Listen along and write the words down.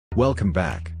Welcome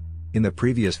back. In the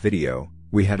previous video,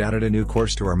 we had added a new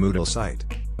course to our Moodle site.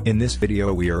 In this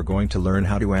video we are going to learn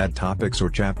how to add topics or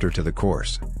chapter to the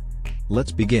course.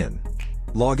 Let's begin.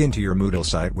 Log into your Moodle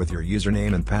site with your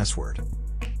username and password.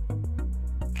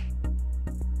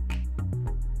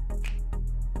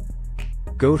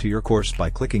 Go to your course by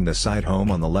clicking the site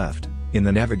home on the left, in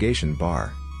the navigation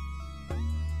bar.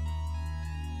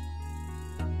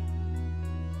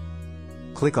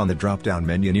 Click on the drop-down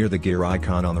menu near the gear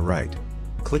icon on the right.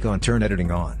 Click on Turn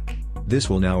Editing On. This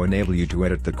will now enable you to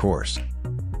edit the course.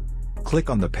 Click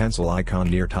on the pencil icon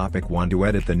near Topic 1 to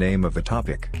edit the name of the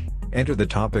topic. Enter the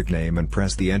topic name and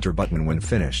press the Enter button when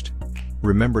finished.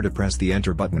 Remember to press the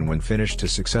Enter button when finished to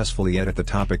successfully edit the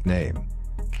topic name.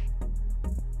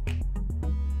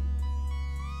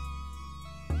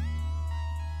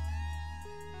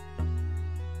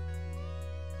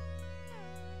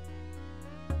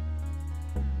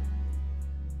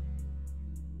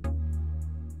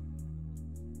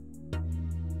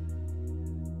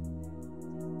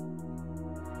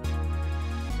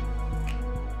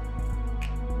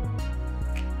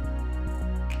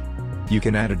 You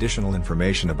can add additional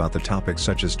information about the topic,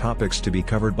 such as topics to be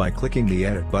covered, by clicking the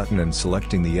Edit button and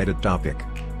selecting the Edit topic.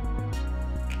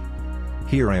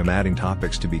 Here I am adding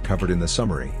topics to be covered in the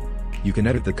summary. You can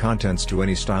edit the contents to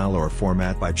any style or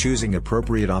format by choosing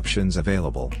appropriate options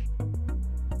available.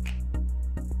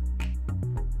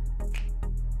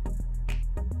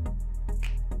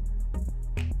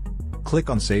 Click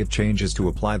on Save Changes to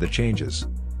apply the changes.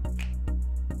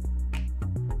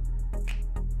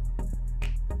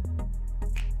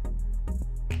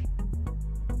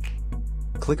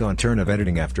 Click on Turn of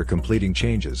Editing after completing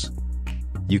changes.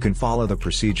 You can follow the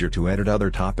procedure to edit other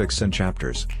topics and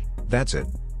chapters. That's it.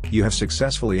 You have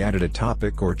successfully added a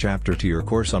topic or chapter to your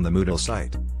course on the Moodle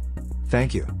site.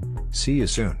 Thank you. See you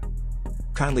soon.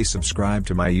 Kindly subscribe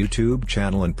to my YouTube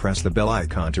channel and press the bell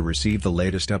icon to receive the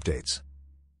latest updates.